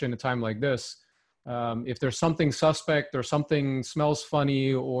in a time like this. If there's something suspect or something smells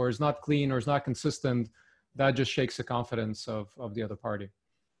funny or is not clean or is not consistent, that just shakes the confidence of the other party.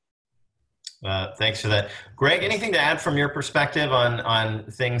 Thanks for that. Greg, anything to add from your perspective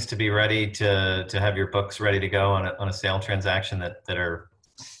on things to be ready to have your books ready to go on a sale transaction that are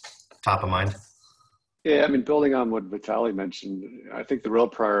top of mind? Yeah, I mean, building on what Vitaly mentioned, I think the real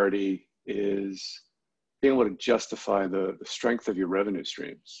priority is being able to justify the strength of your revenue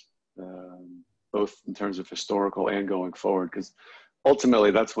streams, both in terms of historical and going forward, because ultimately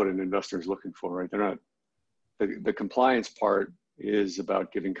that's what an investor is looking for, right? They're not, the compliance part is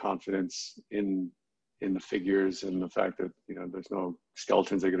about giving confidence in the figures and the fact that, you know, there's no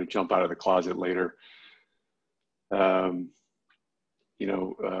skeletons that are going to jump out of the closet later. You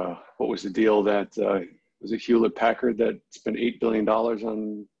know, what was the deal that was it Hewlett Packard that spent $8 billion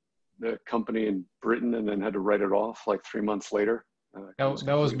on the company in Britain and then had to write it off like 3 months later? That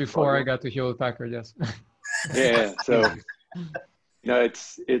was before I got to Hewlett Packard, yes. Yeah, so you know,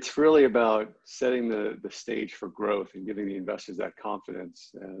 it's really about setting the stage for growth and giving the investors that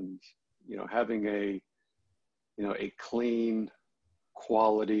confidence, and you know, having a clean,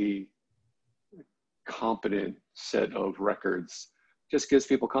 quality, competent set of records just gives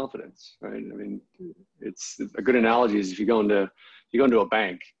people confidence, right? I mean, it's a good analogy is if you go into a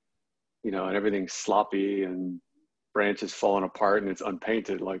bank, you know, and everything's sloppy and branches falling apart and it's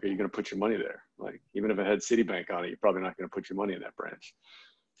unpainted, like, are you going to put your money there? Like, even if it had Citibank on it, you're probably not going to put your money in that branch.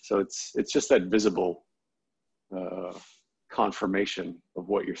 So it's just that visible confirmation of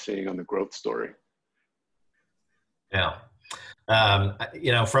what you're seeing on the growth story. Yeah.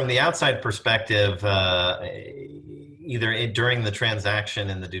 You know, from the outside perspective, either during the transaction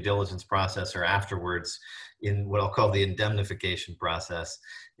in the due diligence process or afterwards in what I'll call the indemnification process,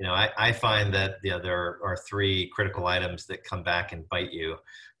 you know, I find that there are three critical items that come back and bite you.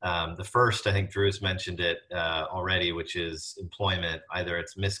 The first, I think Drew's mentioned it already, which is employment. Either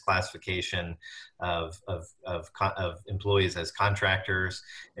it's misclassification of employees as contractors.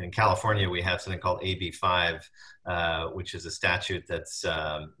 And in California, we have something called AB 5, which is a statute that's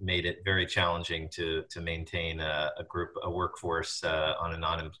made it very challenging to maintain a workforce on a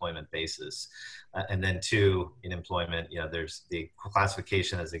non-employment basis. And then two, in employment, you know, there's the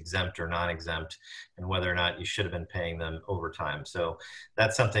classification as exempt or non-exempt, and whether or not you should have been paying them overtime. So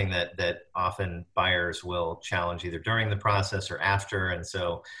that's something that often buyers will challenge either during the process or after. And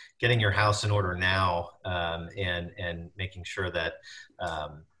so getting your house in order now and making sure that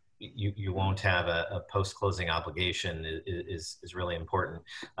you won't have a post-closing obligation is really important.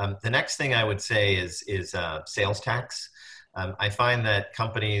 The next thing I would say is sales tax. I find that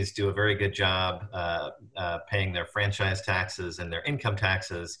companies do a very good job paying their franchise taxes and their income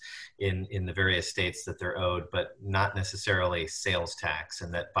taxes in the various states that they're owed, but not necessarily sales tax,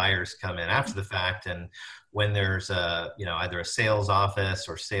 and that buyers come in after the fact. And when there's either a sales office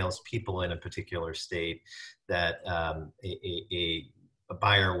or sales people in a particular state, that a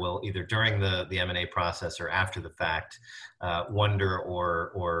buyer will either during the M&A process or after the fact wonder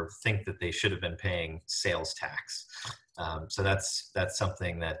or think that they should have been paying sales tax. So that's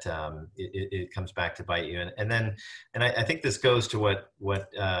something that it comes back to bite you. And I think this goes to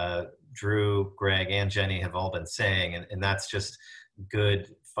what Drew, Greg, and Jenny have all been saying, and that's just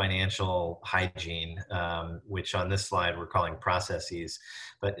good financial hygiene, which on this slide we're calling processes.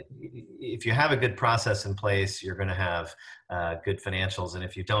 But if you have a good process in place, you're going to have good financials. And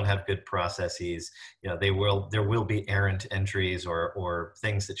if you don't have good processes, you know, there will be errant entries or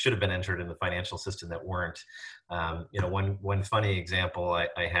things that should have been entered in the financial system that weren't. You know, one funny example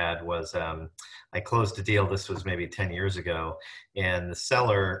I had was I closed a deal. This was maybe 10 years ago, and the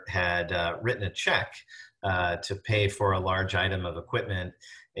seller had written a check to pay for a large item of equipment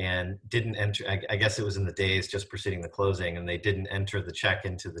and didn't enter. I guess it was in the days just preceding the closing, and they didn't enter the check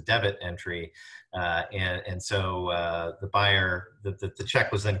into the debit entry. And so the buyer, the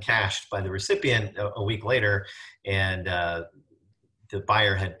check was then cashed by the recipient a week later, and the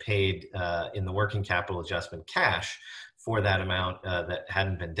buyer had paid in the working capital adjustment cash for that amount that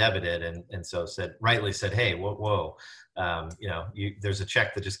hadn't been debited, and so rightly said, hey, whoa, you know, there's a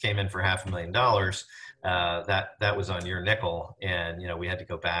check that just came in for $500,000 that was on your nickel, and you know, we had to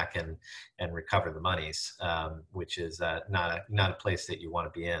go back and recover the monies, which is not a place that you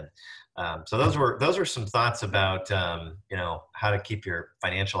want to be in. So those were some thoughts about you know, how to keep your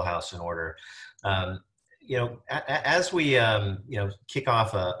financial house in order. You know, as we you know, kick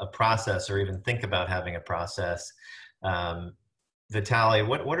off a process or even think about having a process, Vitaly,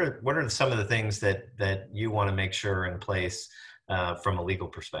 what are some of the things that you want to make sure are in place from a legal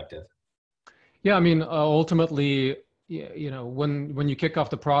perspective? Yeah, I mean, ultimately, when you kick off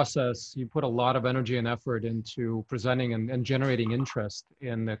the process, you put a lot of energy and effort into presenting and generating interest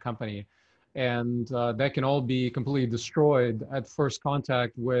in the company. And that can all be completely destroyed at first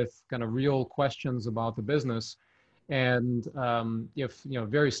contact with kind of real questions about the business. And if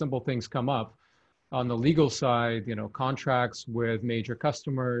very simple things come up on the legal side, contracts with major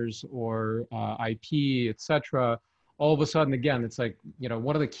customers or IP, et cetera, all of a sudden, again, it's like,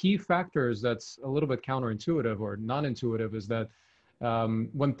 one of the key factors that's a little bit counterintuitive or non-intuitive is that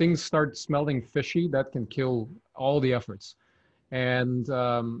when things start smelling fishy, that can kill all the efforts. And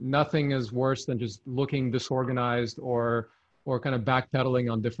nothing is worse than just looking disorganized or kind of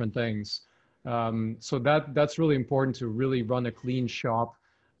backpedaling on different things. So that's really important, to really run a clean shop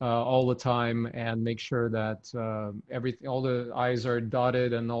all the time and make sure that all the I's are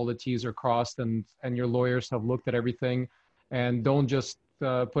dotted and all the T's are crossed, and your lawyers have looked at everything, and don't just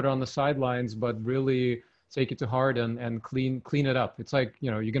put it on the sidelines, but really take it to heart and clean it up. It's like,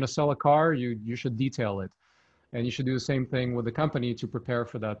 you're going to sell a car, you should detail it, and you should do the same thing with the company to prepare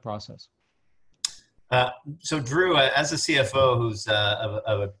for that process. So Drew, as a CFO who's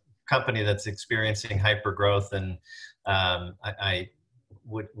of a company that's experiencing hyper growth, and I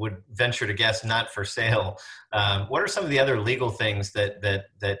would venture to guess not for sale, what are some of the other legal things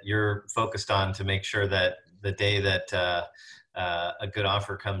that you're focused on to make sure that the day that a good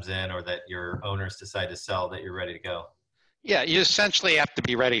offer comes in or that your owners decide to sell, that you're ready to go? Yeah, you essentially have to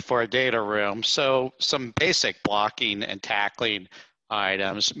be ready for a data room. So some basic blocking and tackling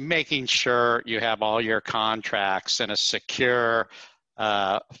items, making sure you have all your contracts in a secure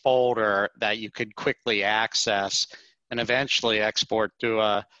folder that you could quickly access and eventually export to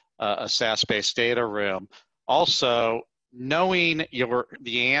a SaaS-based data room. Also, knowing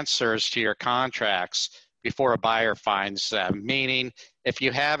the answers to your contracts before a buyer finds them, meaning if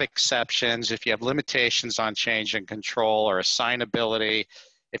you have exceptions, if you have limitations on change in control or assignability,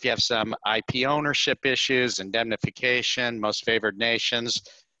 if you have some IP ownership issues, indemnification, most favored nations,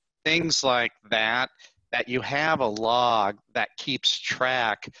 things like that, that you have a log that keeps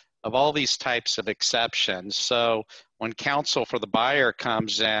track of all these types of exceptions. So when counsel for the buyer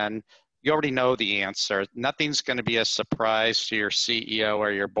comes in, you already know the answer. Nothing's going to be a surprise to your CEO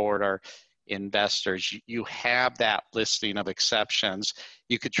or your board or investors. You have that listing of exceptions.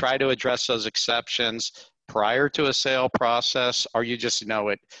 You could try to address those exceptions prior to a sale process, or you just know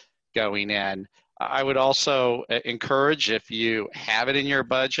it going in. I would also encourage, if you have it in your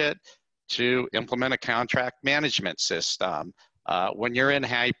budget, to implement a contract management system. When you're in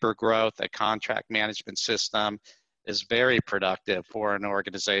hyper growth, a contract management system is very productive for an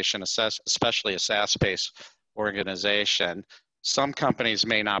organization, especially a SaaS-based organization. Some companies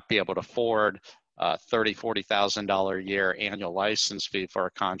may not be able to afford $30,000, $40,000 a year annual license fee for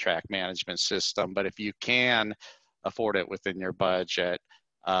a contract management system, but if you can afford it within your budget,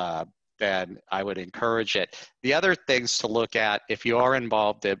 then I would encourage it. The other things to look at, if you are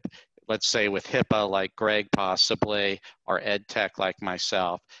involved in, let's say with HIPAA like Greg possibly, or EdTech like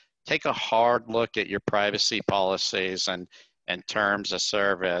myself, take a hard look at your privacy policies and terms of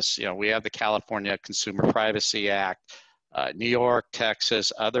service. We have the California Consumer Privacy Act. New York,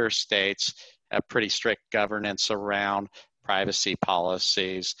 Texas, other states have pretty strict governance around privacy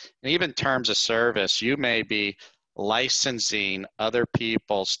policies. And even terms of service, you may be licensing other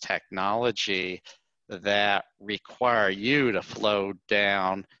people's technology that require you to flow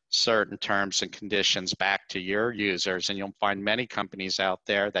down certain terms and conditions back to your users. And you'll find many companies out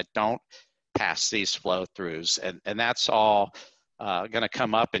there that don't pass these flow throughs. And that's all going to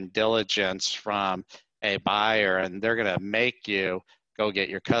come up in diligence from a buyer, and they're going to make you go get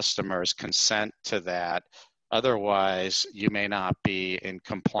your customers consent to that. Otherwise, you may not be in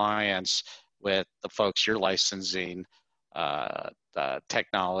compliance with the folks you're licensing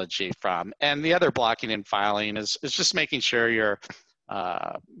technology from. And the other blocking and filing is just making sure you're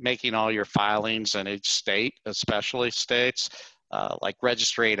making all your filings in each state, especially states, like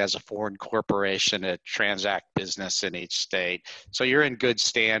register it as a foreign corporation to transact business in each state. So you're in good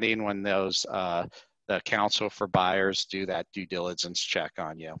standing when those the counsel for buyers do that due diligence check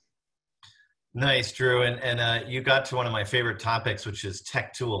on you. Nice, Drew. And you got to one of my favorite topics, which is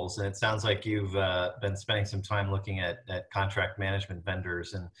tech tools. And it sounds like you've been spending some time looking at contract management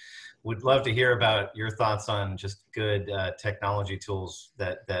vendors, and would love to hear about your thoughts on just good technology tools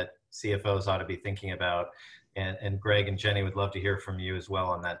that CFOs ought to be thinking about. And Greg and Jenny would love to hear from you as well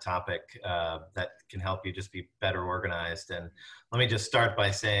on that topic that can help you just be better organized. And let me just start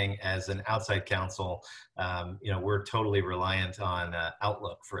by saying, as an outside counsel, we're totally reliant on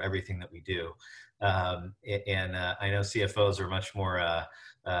Outlook for everything that we do. And I know CFOs are much more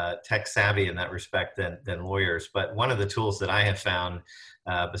tech savvy in that respect than lawyers. But one of the tools that I have found,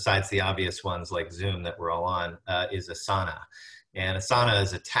 besides the obvious ones like Zoom that we're all on, is Asana. And Asana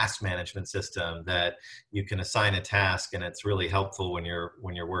is a task management system that you can assign a task, and it's really helpful when you're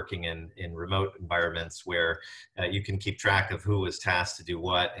working in remote environments where you can keep track of who was tasked to do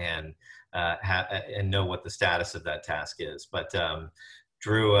what and know what the status of that task is. But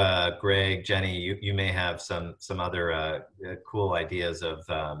Drew, Greg, Jenny, you may have some other cool ideas of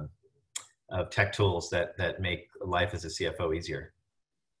tech tools that make life as a CFO easier.